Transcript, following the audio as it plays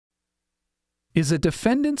Is a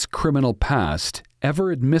defendant's criminal past ever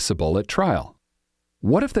admissible at trial?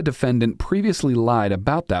 What if the defendant previously lied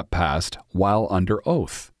about that past while under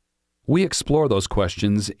oath? We explore those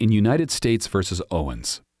questions in United States v.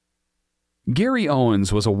 Owens. Gari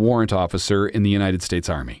Owens was a warrant officer in the United States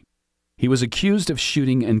Army. He was accused of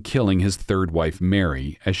shooting and killing his third wife,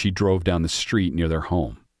 Mary, as she drove down the street near their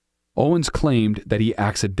home. Owens claimed that he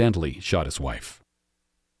accidentally shot his wife.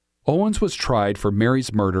 Owens was tried for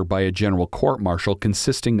Mary's murder by a general court-martial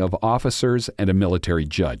consisting of officers and a military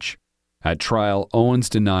judge. At trial, Owens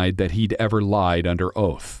denied that he'd ever lied under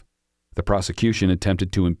oath. The prosecution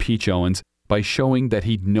attempted to impeach Owens by showing that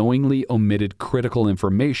he'd knowingly omitted critical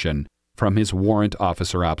information from his warrant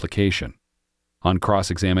officer application. On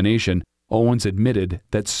cross-examination, Owens admitted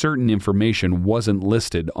that certain information wasn't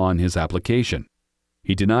listed on his application.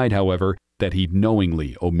 He denied, however, that he'd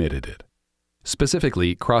knowingly omitted it.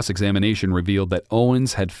 Specifically, cross-examination revealed that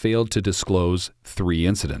Owens had failed to disclose 3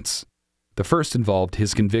 incidents. The first involved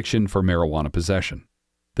his conviction for marijuana possession.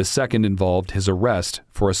 The second involved his arrest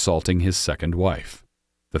for assaulting his second wife.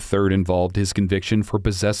 The third involved his conviction for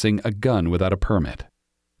possessing a gun without a permit.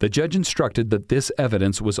 The judge instructed that this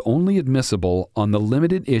evidence was only admissible on the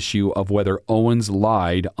limited issue of whether Owens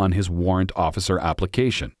lied on his warrant officer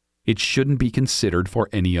application. It shouldn't be considered for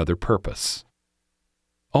any other purpose.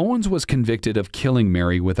 Owens was convicted of killing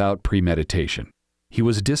Mary without premeditation. He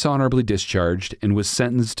was dishonorably discharged and was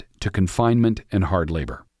sentenced to confinement and hard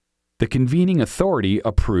labor. The convening authority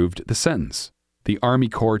approved the sentence. The Army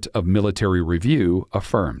Court of Military Review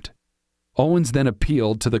affirmed. Owens then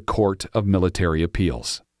appealed to the Court of Military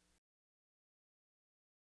Appeals.